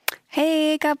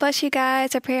Hey, God bless you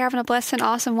guys. I pray you're having a blessed and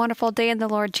awesome, wonderful day in the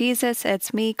Lord Jesus.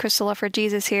 It's me, Crystal for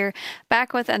Jesus here,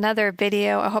 back with another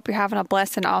video. I hope you're having a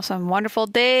blessed and awesome, wonderful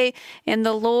day in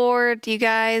the Lord, you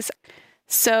guys.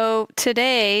 So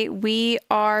today we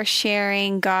are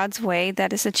sharing God's Way.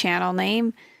 That is the channel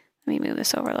name. Let me move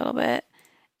this over a little bit.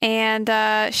 And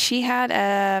she had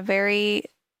a very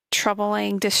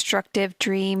troubling, destructive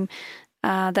dream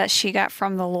that she got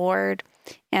from the Lord.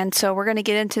 And so we're going to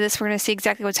get into this. We're going to see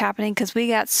exactly what's happening because we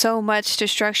got so much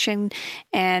destruction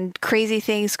and crazy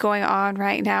things going on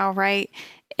right now, right?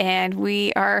 And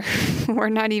we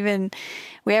haven't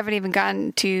even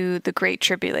gotten to the Great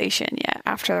Tribulation yet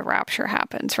after the rapture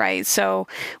happens, right? So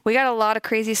we got a lot of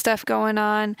crazy stuff going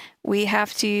on. We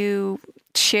have to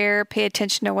pay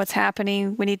attention to what's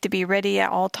happening. We need to be ready at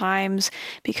all times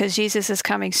because Jesus is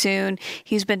coming soon.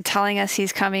 He's been telling us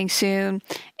he's coming soon,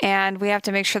 and we have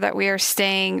to make sure that we are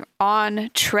staying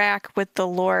on track with the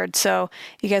Lord. So,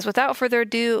 you guys, without further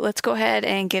ado, let's go ahead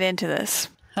and get into this.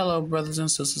 Hello, brothers and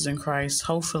sisters in Christ.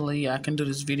 Hopefully, I can do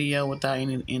this video without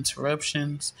any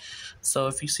interruptions. So,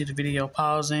 if you see the video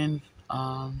pausing,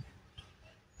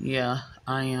 yeah,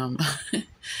 I am.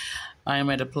 I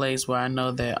am at a place where I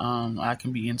know that I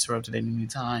can be interrupted at any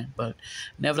time. But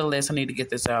nevertheless, I need to get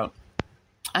this out.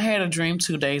 I had a dream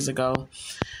 2 days ago,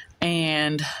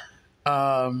 and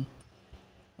when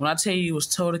I tell you it was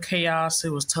total chaos,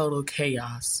 it was total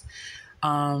chaos.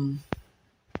 And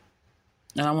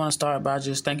I want to start by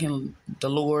just thanking the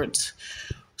Lord.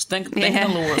 Thanking the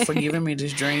Lord for giving me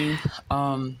this dream.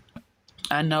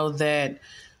 I know that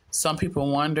some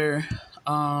people wonder,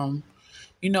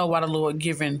 why the Lord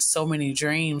giving so many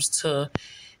dreams to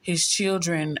his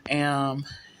children, and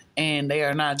they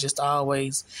are not just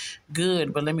always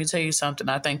good. But let me tell you something.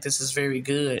 I think this is very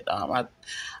good. I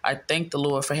thank the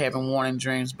Lord for having warning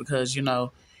dreams because,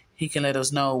 he can let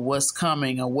us know what's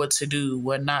coming or what to do,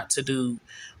 what not to do,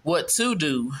 what to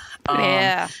do.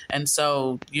 And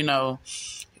so,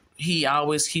 he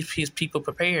always keeps his people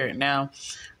prepared. Now,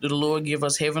 do the Lord give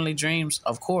us heavenly dreams?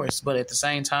 Of course. But at the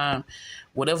same time,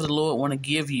 whatever the Lord want to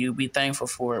give you, be thankful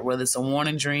for it, whether it's a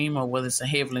warning dream or whether it's a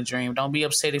heavenly dream. Don't be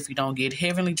upset if you don't get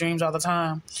heavenly dreams all the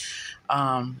time.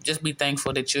 Just be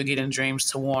thankful that you're getting dreams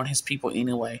to warn his people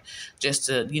anyway, just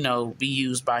to, be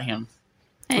used by him.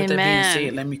 Amen. With that being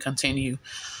said, let me continue.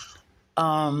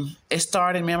 It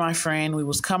started, me and my friend,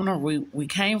 we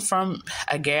came from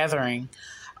a gathering.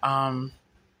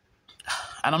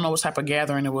 I don't know what type of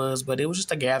gathering it was, but it was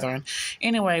just a gathering.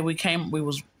 Anyway, we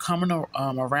was coming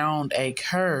around a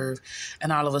curve,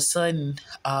 and all of a sudden,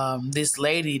 this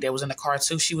lady that was in the car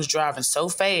too, she was driving so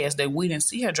fast that we didn't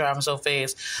see her driving so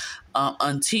fast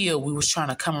until we was trying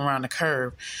to come around the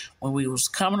curve. When we was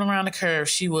coming around the curve,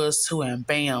 she was too, and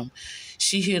bam,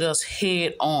 she hit us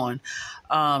head on.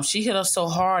 She hit us so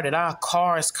hard that our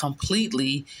cars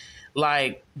completely,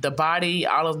 like the body,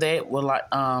 all of that were like,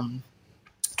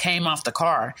 came off the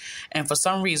car. And for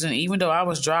some reason, even though I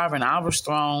was driving, I was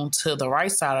thrown to the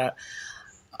right side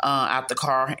out the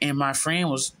car, and my friend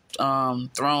was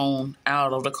thrown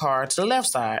out of the car to the left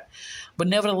side. But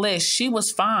nevertheless, she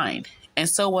was fine, and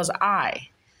so was I.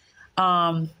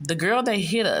 The girl that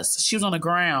hit us, she was on the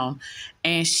ground,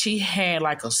 and she had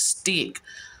like a stick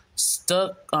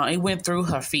stuck. It went through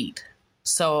her feet.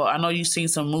 So I know you've seen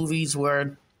some movies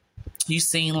where you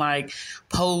seen like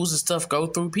poles and stuff go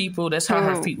through people. That's how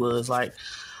her feet was. Like,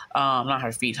 not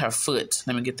her feet, her foot.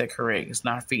 Let me get that correct. It's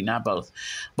not her feet, not both,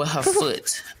 but her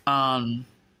foot.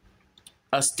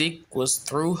 A stick was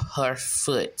through her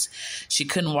foot. She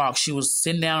couldn't walk. She was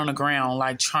sitting down on the ground,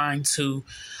 like trying to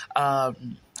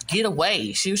get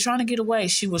away. She was trying to get away.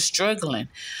 She was struggling,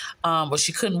 but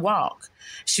she couldn't walk.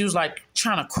 She was like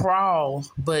trying to crawl,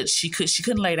 but she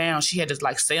couldn't lay down. She had to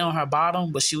like stay on her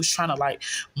bottom, but she was trying to like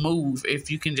move. If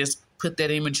you can just put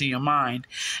that image in your mind.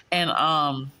 And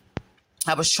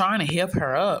I was trying to help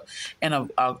her up, and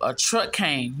a truck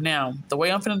came. Now, the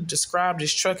way I'm going to describe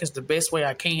this truck is the best way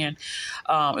I can.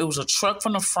 It was a truck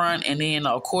from the front, and then,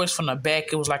 of course, from the back,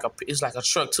 it's like a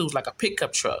truck too. It's like a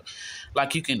pickup truck.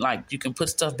 Like you can put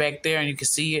stuff back there and you can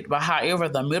see it. But however,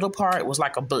 the middle part was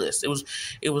like a bus. It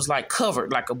was like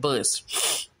covered like a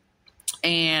bus.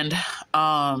 And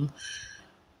my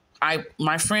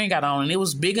friend got on, and it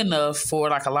was big enough for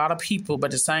like a lot of people, but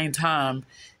at the same time,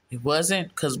 it wasn't,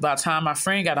 because by the time my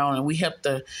friend got on and we helped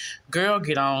the girl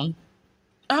get on,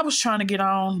 I was trying to get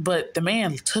on, but the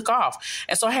man took off.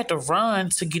 And so I had to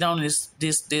run to get on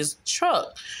this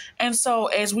truck. And so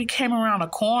as we came around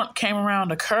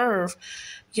the curve,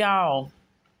 y'all,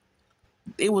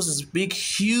 it was this big,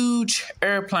 huge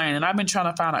airplane. And I've been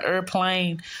trying to find an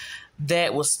airplane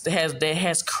that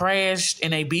has crashed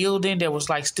in a building that was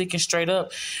like sticking straight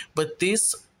up. But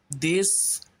this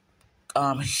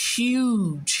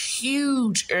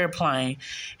huge airplane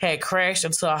had crashed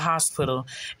into a hospital,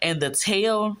 and the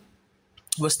tail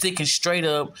was sticking straight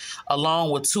up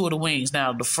along with two of the wings.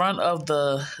 Now the front of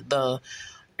the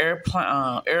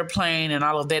airplane and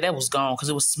all of that was gone because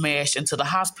it was smashed into the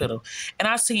hospital. And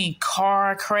I seen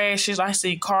car crashes. I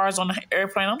seen cars on the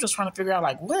airplane. I'm just trying to figure out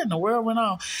like what in the world went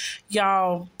on,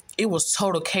 y'all. It was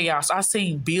total chaos. I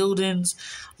seen buildings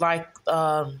like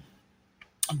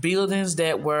buildings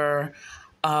that were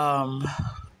I'm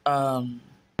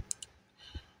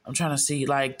trying to see,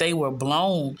 like they were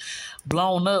blown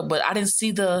up, but I didn't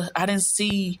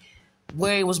see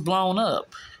where it was blown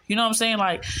up. You know what I'm saying?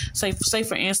 Like, say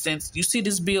for instance, you see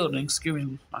this building. Excuse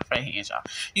me, my fat hands, y'all.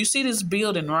 You see this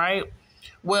building, right?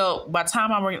 Well, by the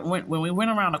time when we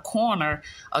went around the corner,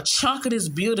 a chunk of this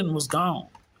building was gone.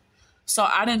 So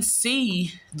I didn't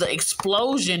see the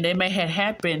explosion that may have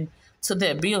happened to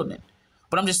that building.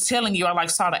 But I'm just telling you, I like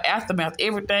saw the aftermath.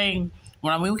 Everything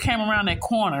when we came around that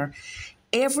corner,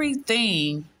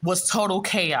 everything was total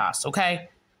chaos. Okay,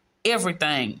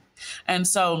 everything, and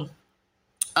so.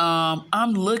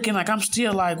 I'm looking like I'm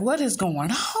still like, what is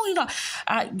going on?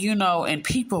 And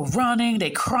people running, they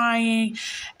crying,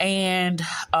 and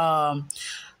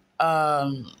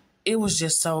it was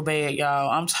just so bad,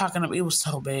 y'all. It was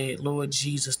so bad. Lord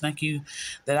Jesus, thank you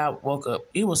that I woke up.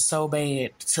 It was so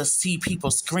bad to see people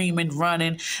screaming,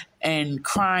 running, and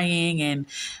crying,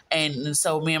 and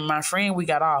so me and my friend, we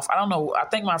got off. I don't know. I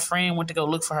think my friend went to go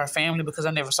look for her family because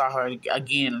I never saw her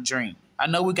again in a dream. I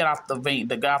know we got off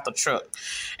the truck.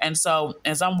 And so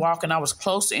as I'm walking, I was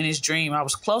closer in this dream. I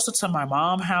was closer to my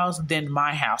mom's house than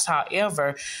my house.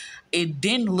 However, it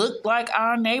didn't look like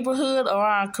our neighborhood or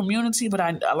our community, but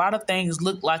a lot of things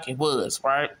looked like it was,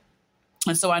 right?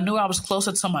 And so I knew I was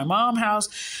closer to my mom's house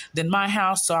than my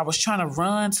house. So I was trying to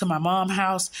run to my mom's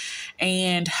house,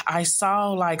 and I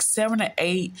saw like 7 or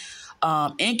 8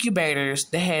 incubators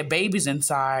that had babies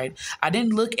inside. I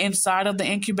didn't look inside of the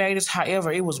incubators.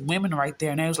 However, it was women right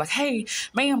there. And they was like, hey,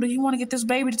 ma'am, do you want to get this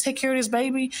baby to take care of this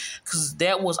baby? Because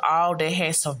that was all that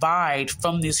had survived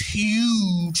from this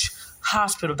huge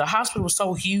hospital. The hospital was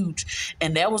so huge,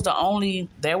 and they were the only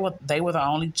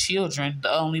children,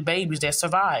 the only babies that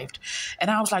survived. And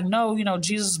I was like, no,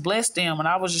 Jesus blessed them. And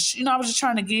I was just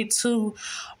trying to get to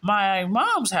my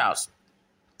mom's house.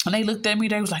 And they looked at me,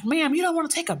 they was like, ma'am, you don't want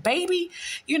to take a baby?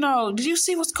 Did you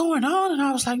see what's going on? And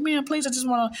I was like, man, please, I just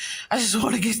want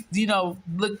to get,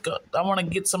 I want to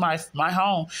get to my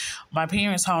home, my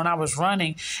parents' home. And I was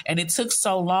running, and it took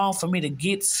so long for me to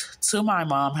get to my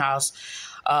mom's house.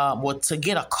 To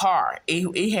get a car.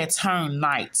 It had turned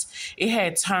night. It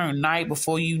had turned night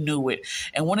before you knew it.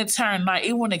 And when it turned night,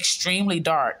 it went extremely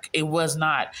dark. It was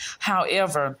not.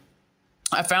 However,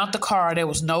 I found the car. There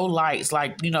was no lights,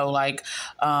 lights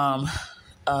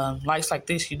like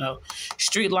this,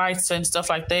 street lights and stuff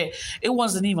like that. It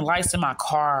wasn't even lights in my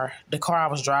car, the car I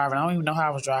was driving. I don't even know how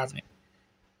I was driving it.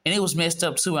 And it was messed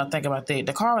up too. I think about that.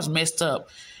 The car was messed up.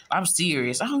 I'm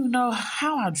serious. I don't know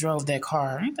how I drove that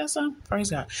car. Ain't that something?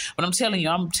 Praise God. But I'm telling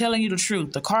you the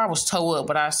truth. The car was towed up,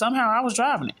 but I was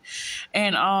driving it.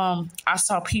 And I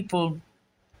saw people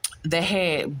that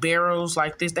had barrels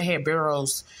like this. They had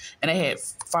barrels, and they had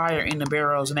fire in the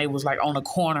barrels, and they was like on the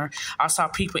corner. I saw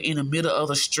people in the middle of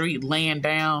the street laying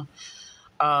down,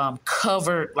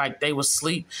 covered like they was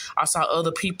asleep. I saw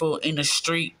other people in the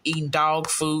street eating dog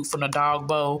food from the dog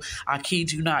bowl. I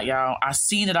kid you not, y'all. I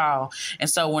seen it all. And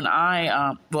so when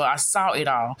I saw it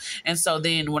all. And so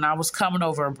then when I was coming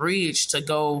over a bridge to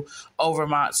go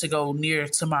near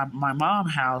to my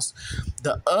mom's house,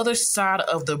 the other side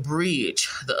of the bridge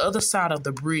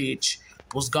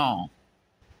was gone.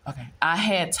 Okay. I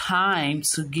had time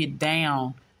to get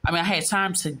down. I had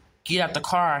time to get out the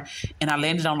car, and I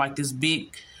landed on like this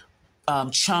big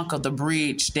chunk of the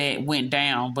bridge that went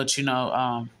down. But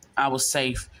I was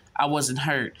safe. I wasn't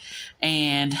hurt,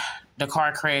 and the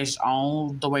car crashed all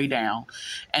the way down.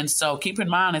 And so keep in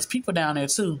mind, there's people down there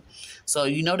too. So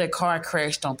that car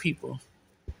crashed on people,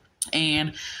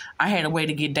 and I had a way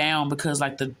to get down because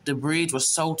like the bridge was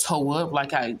so towed up.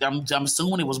 Like I'm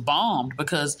assuming it was bombed,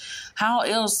 because how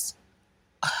else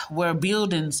were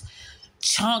buildings?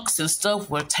 Chunks and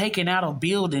stuff were taken out of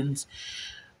buildings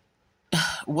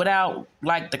without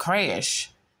like the crash.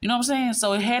 You know what I'm saying?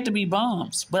 So it had to be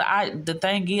bombs. But the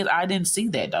thing is, I didn't see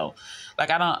that though.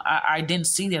 Like I didn't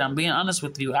see that. I'm being honest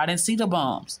with you. I didn't see the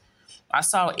bombs. I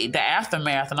saw the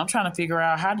aftermath, and I'm trying to figure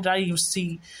out how did I even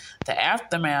see the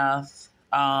aftermath?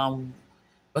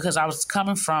 Because I was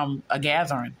coming from a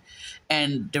gathering,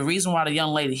 And the reason why the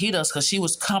young lady hit us, because she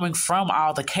was coming from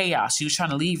all the chaos. She was trying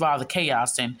to leave all the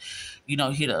chaos and,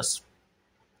 hit us.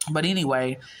 But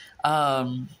anyway,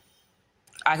 I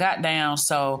got down,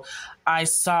 so I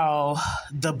saw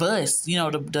the bus,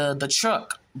 the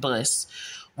truck bus,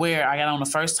 where I got on the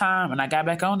first time, and I got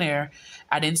back on there.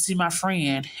 I didn't see my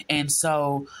friend, and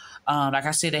so, like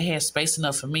I said, they had space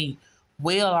enough for me.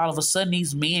 Well, all of a sudden,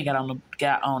 these men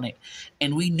got on it,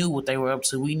 and we knew what they were up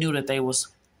to. We knew that they was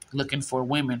looking for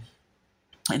women,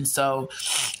 and so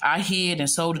I hid, and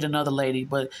so did another lady.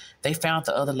 But they found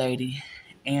the other lady,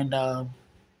 and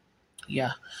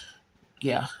yeah.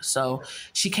 So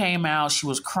she came out. She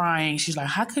was crying. She's like,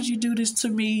 "How could you do this to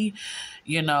me?"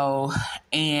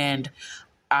 And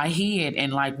I hid,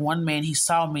 and like one man, he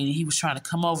saw me, and he was trying to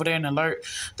come over there and alert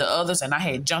the others, and I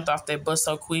had jumped off that bus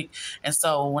so quick. And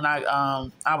so when I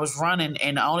was running,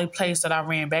 and the only place that I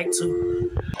ran back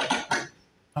to,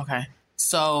 okay,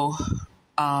 so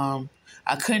I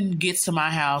couldn't get to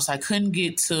my house. I couldn't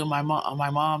get to my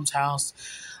mom's house.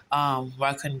 Where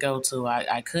I couldn't go to.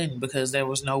 I couldn't, because there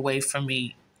was no way for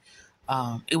me.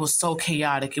 It was so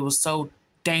chaotic. It was so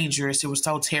dangerous. It was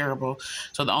so terrible.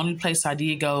 So the only place I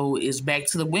did go is back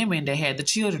to the women that had the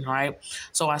children, right?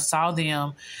 So I saw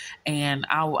them, and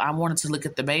I wanted to look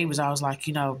at the babies. I was like,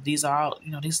 these are all,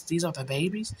 these are the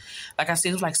babies. Like I said,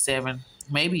 it was like 7,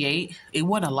 maybe 8. It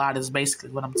wasn't a lot, is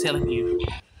basically what I'm telling you.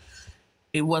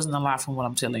 It wasn't a lot from what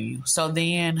I'm telling you. So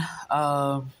then,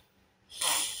 I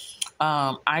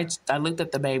looked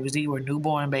at the babies. These were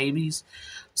newborn babies.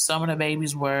 Some of the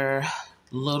babies were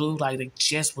little, like they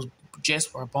just were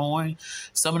born.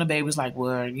 Some of the babies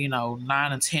were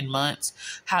 9 or 10 months.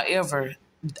 However,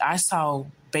 I saw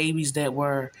babies that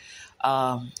were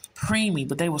preemie,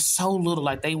 but they were so little,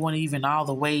 like they weren't even all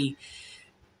the way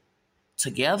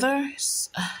together.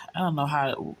 I don't know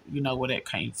how where that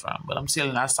came from, but I'm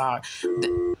telling you, I saw it.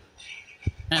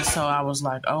 And so I was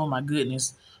like, oh my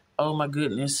goodness. And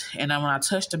then when I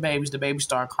touched the babies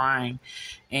started crying,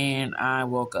 and I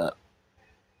woke up.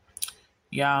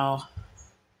 Y'all,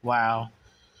 wow.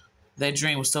 That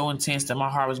dream was so intense that my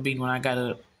heart was beating when I got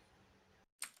up.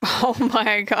 Oh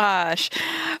my gosh.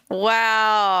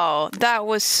 Wow. That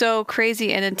was so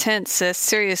crazy and intense, sis.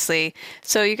 Seriously.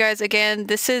 So you guys, again,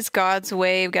 this is God's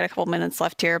way. We've got a couple minutes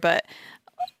left here, but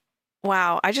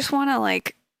wow. I just want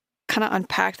to kind of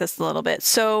unpack this a little bit.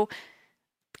 So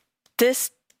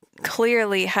this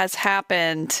clearly has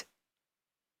happened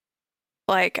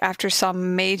after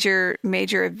some major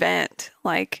event,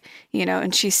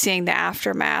 and she's seeing the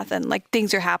aftermath, and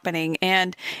things are happening.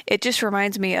 And it just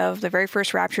reminds me of the very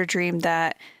first rapture dream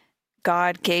that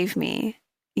God gave me,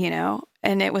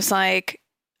 and it was I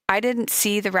didn't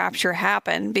see the rapture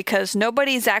happen, because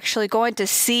nobody's actually going to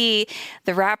see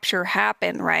the rapture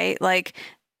happen, right?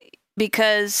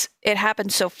 Because it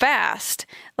happened so fast.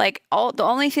 The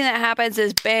only thing that happens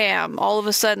is bam, all of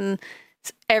a sudden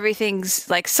everything's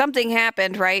something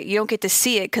happened, right? You don't get to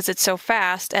see it because it's so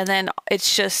fast, and then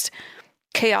it's just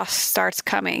chaos starts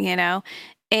coming, and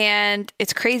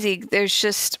it's crazy. There's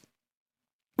just,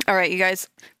 all right, you guys,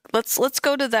 let's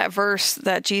go to that verse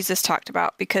that Jesus talked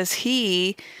about, because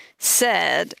he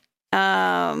said, he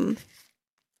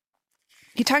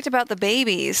talked about the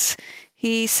babies.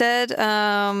 He said,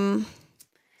 in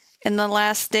the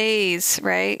last days,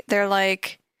 right?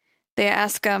 They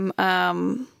ask him,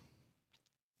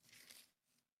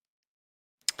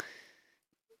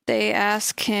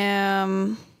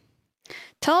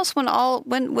 tell us when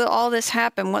will all this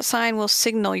happen? What sign will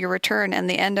signal your return and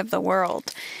the end of the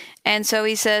world? And so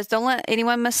he says, don't let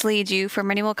anyone mislead you, for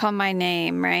many will come in my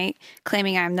name, right?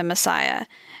 Claiming I'm the Messiah.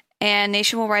 And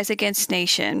nation will rise against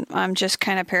nation. I'm just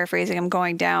kind of paraphrasing. I'm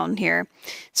going down here.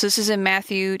 So this is in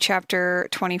Matthew chapter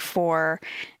 24.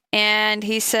 And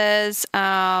he says,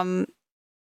 let's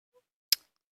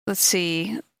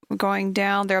see, going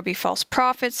down, there'll be false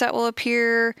prophets that will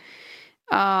appear.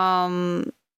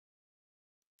 Sin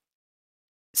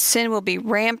will be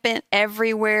rampant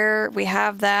everywhere. We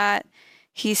have that.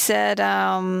 He said,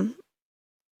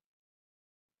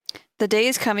 the day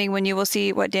is coming when you will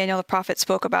see what Daniel the prophet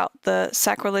spoke about, the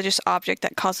sacrilegious object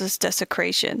that causes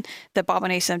desecration, the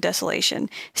abomination of desolation,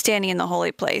 standing in the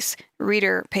holy place.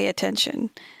 Reader, pay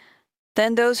attention.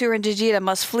 Then those who are in Judea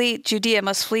must flee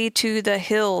to the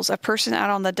hills. A person out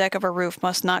on the deck of a roof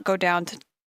must not go down to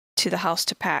the house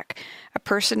to pack. A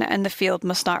person in the field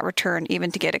must not return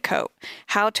even to get a coat.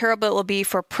 How terrible it will be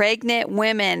for pregnant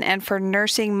women and for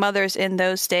nursing mothers in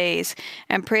those days.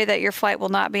 And pray that your flight will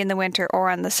not be in the winter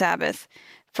or on the Sabbath.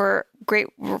 For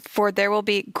there will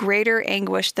be greater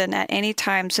anguish than at any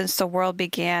time since the world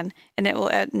began, and it will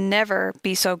never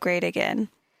be so great again.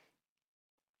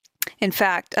 In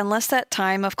fact, unless that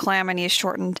time of calamity is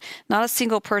shortened, not a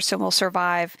single person will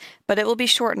survive, but it will be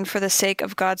shortened for the sake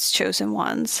of God's chosen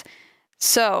ones.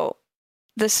 So,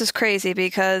 this is crazy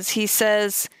because he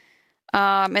says,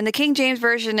 in the King James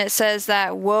Version, it says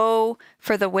that woe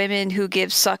for the women who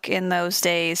give suck in those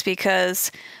days,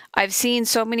 because I've seen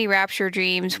so many rapture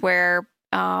dreams where,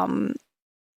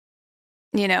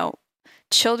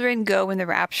 children go in the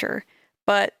rapture,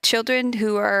 but children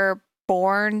who are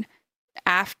born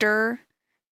after,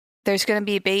 there's going to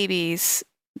be babies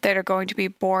that are going to be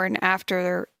born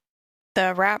after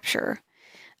the rapture.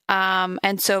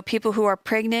 And so people who are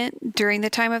pregnant during the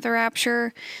time of the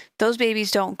rapture, those babies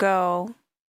don't go,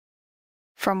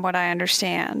 from what I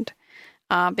understand.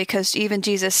 Because even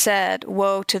Jesus said,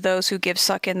 woe to those who give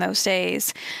suck in those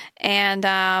days.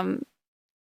 And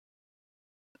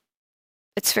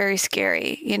it's very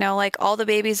scary. Like all the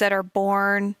babies that are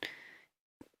born,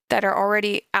 that are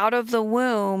already out of the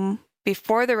womb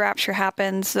before the rapture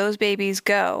happens, those babies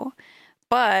go.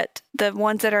 But the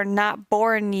ones that are not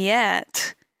born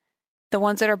yet, the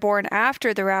ones that are born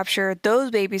after the rapture,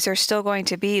 those babies are still going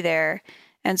to be there.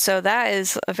 And so that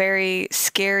is a very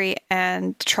scary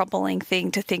and troubling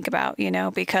thing to think about,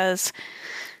 because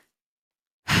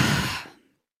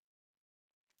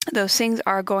those things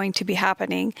are going to be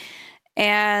happening.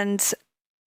 And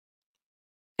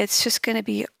it's just going to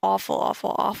be awful,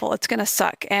 awful, awful. It's going to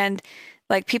suck. And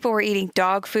like people were eating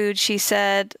dog food, she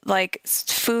said, like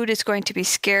food is going to be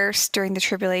scarce during the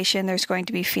tribulation. There's going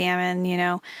to be famine,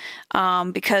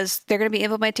 because they're going to be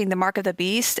implementing the mark of the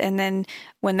beast. And then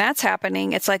when that's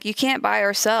happening, it's like you can't buy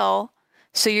or sell.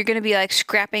 So you're going to be like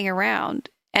scrapping around.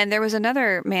 And there was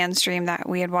another man's dream that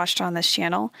we had watched on this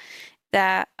channel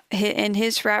that in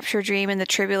his rapture dream in the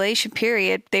tribulation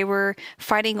period, they were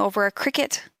fighting over a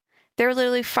cricket. They were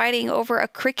literally fighting over a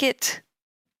cricket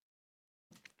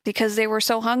because they were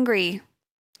so hungry.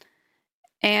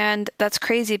 And that's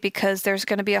crazy because there's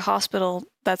going to be a hospital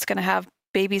that's going to have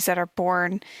babies that are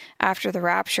born after the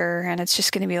rapture. And it's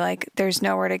just going to be like, there's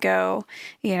nowhere to go,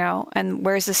 and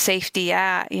where's the safety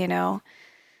at,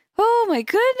 Oh my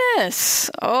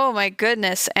goodness. Oh my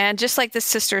goodness. And just like the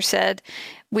sister said,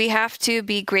 we have to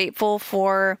be grateful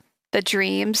for the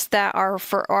dreams that are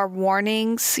for our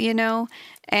warnings,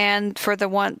 and for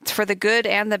the good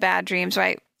and the bad dreams,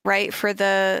 right? Right, for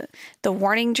the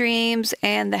warning dreams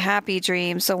and the happy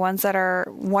dreams, the ones that are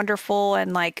wonderful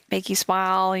and like make you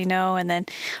smile, and then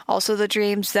also the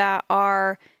dreams that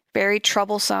are very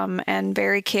troublesome and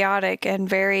very chaotic and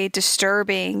very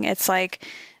disturbing. It's like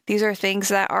these are things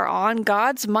that are on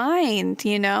God's mind,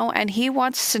 and he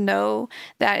wants to know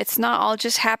that it's not all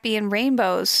just happy and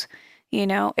rainbows,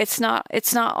 it's not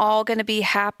all going to be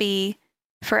happy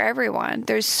for everyone.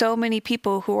 There's so many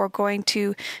people who are going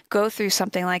to go through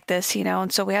something like this,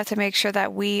 and so we have to make sure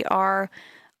that we are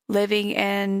living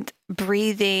and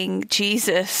breathing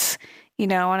Jesus,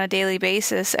 on a daily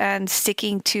basis and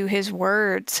sticking to his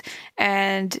words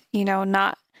and,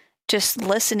 not just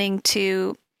listening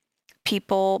to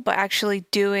people, but actually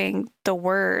doing the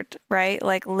word, right?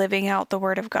 Like living out the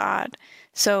word of God.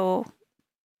 So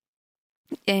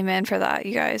amen for that,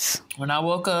 you guys. When I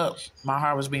woke up, my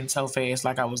heart was beating so fast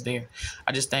like I was there.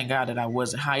 I just thank God that I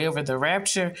wasn't. However, the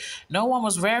rapture, no one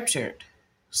was raptured.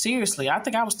 Seriously, I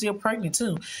think I was still pregnant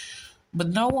too. But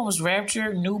no one was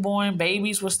raptured. Newborn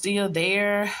babies were still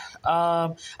there.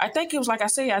 I think it was like I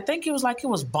said, I think it was like it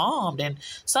was bombed. And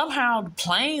somehow the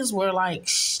planes were like,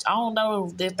 I don't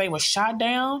know if they were shot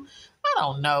down. I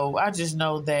don't know. I just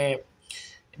know that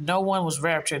no one was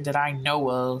raptured that I know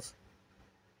of.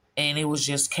 And it was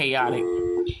just chaotic.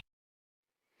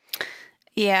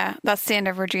 Yeah, that's the end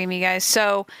of her dream, you guys.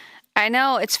 So I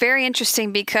know it's very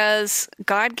interesting because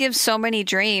God gives so many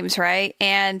dreams, right?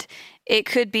 And it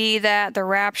could be that the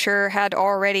rapture had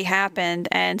already happened.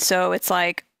 And so it's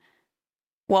like,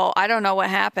 well, I don't know what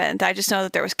happened. I just know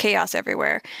that there was chaos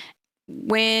everywhere.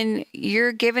 When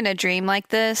you're given a dream like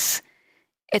this,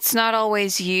 it's not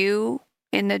always you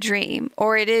in the dream,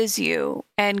 or it is you,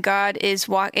 and God is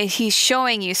he's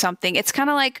showing you something. It's kind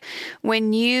of like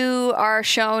when you are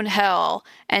shown hell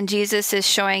and Jesus is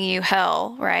showing you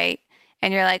hell, right?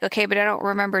 And you're like, okay, but I don't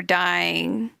remember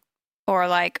dying, or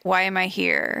like, why am I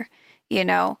here?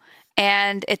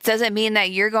 And it doesn't mean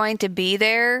that you're going to be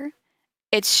there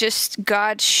it's just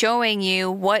God showing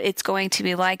you what it's going to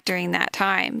be like during that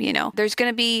time. There's going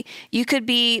to be, you could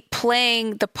be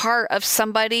playing the part of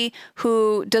somebody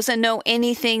who doesn't know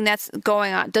anything that's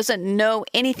going on, doesn't know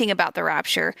anything about the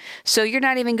rapture. So you're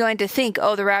not even going to think,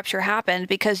 oh, the rapture happened,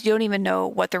 because you don't even know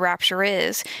what the rapture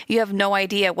is. You have no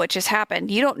idea what just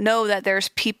happened. You don't know that there's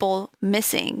people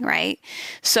missing, right?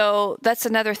 So that's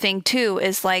another thing too,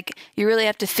 is like, you really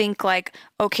have to think like,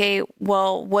 okay,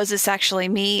 well, was this actually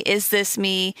me? Is this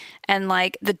me? And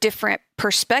like the different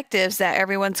perspectives that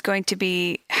everyone's going to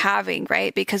be having,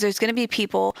 right? Because there's going to be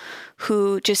people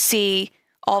who just see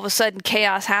all of a sudden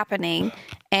chaos happening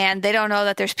and they don't know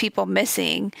that there's people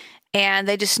missing. And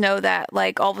they just know that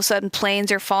like all of a sudden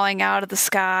planes are falling out of the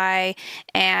sky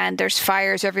and there's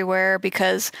fires everywhere,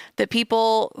 because the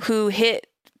people who hit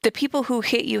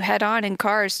you head on in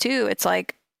cars too, it's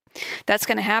like, that's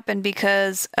going to happen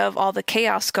because of all the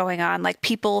chaos going on, like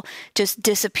people just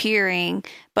disappearing.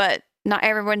 But not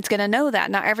everyone's going to know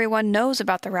that. Not everyone knows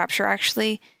about the rapture.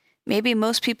 Actually, maybe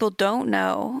most people don't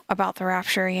know about the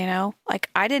rapture, Like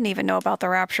I didn't even know about the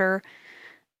rapture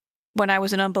when I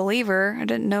was an unbeliever. I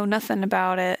didn't know nothing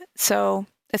about it. So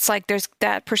it's like there's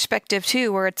that perspective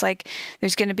too, where it's like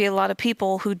there's going to be a lot of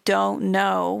people who don't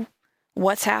know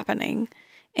what's happening.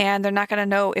 And they're not going to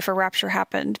know if a rapture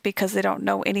happened because they don't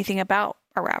know anything about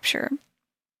a rapture.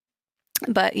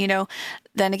 But,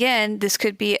 then again, this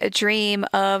could be a dream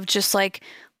of just like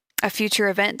a future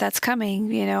event that's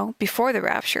coming, before the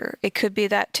rapture. It could be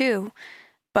that too.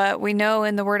 But we know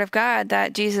in the Word of God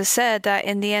that Jesus said that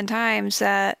in the end times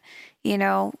that,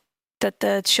 that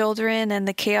the children and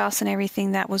the chaos and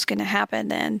everything that was going to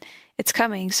happen, and it's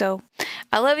coming. So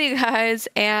I love you guys.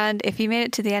 And if you made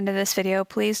it to the end of this video,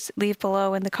 please leave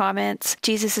below in the comments.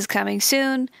 Jesus is coming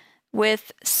soon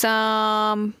with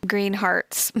some green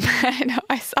hearts. I know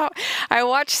I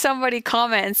watched somebody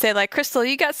comment and say like, Crystal,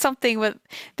 you got something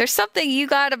there's something you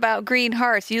got about green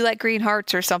hearts. You like green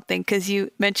hearts or something, because you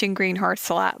mentioned green hearts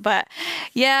a lot. But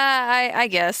yeah, I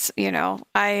guess,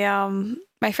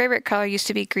 my favorite color used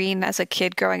to be green as a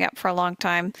kid growing up for a long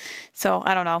time. So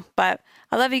I don't know, but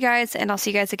I love you guys, and I'll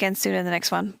see you guys again soon in the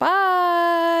next one.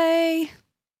 Bye!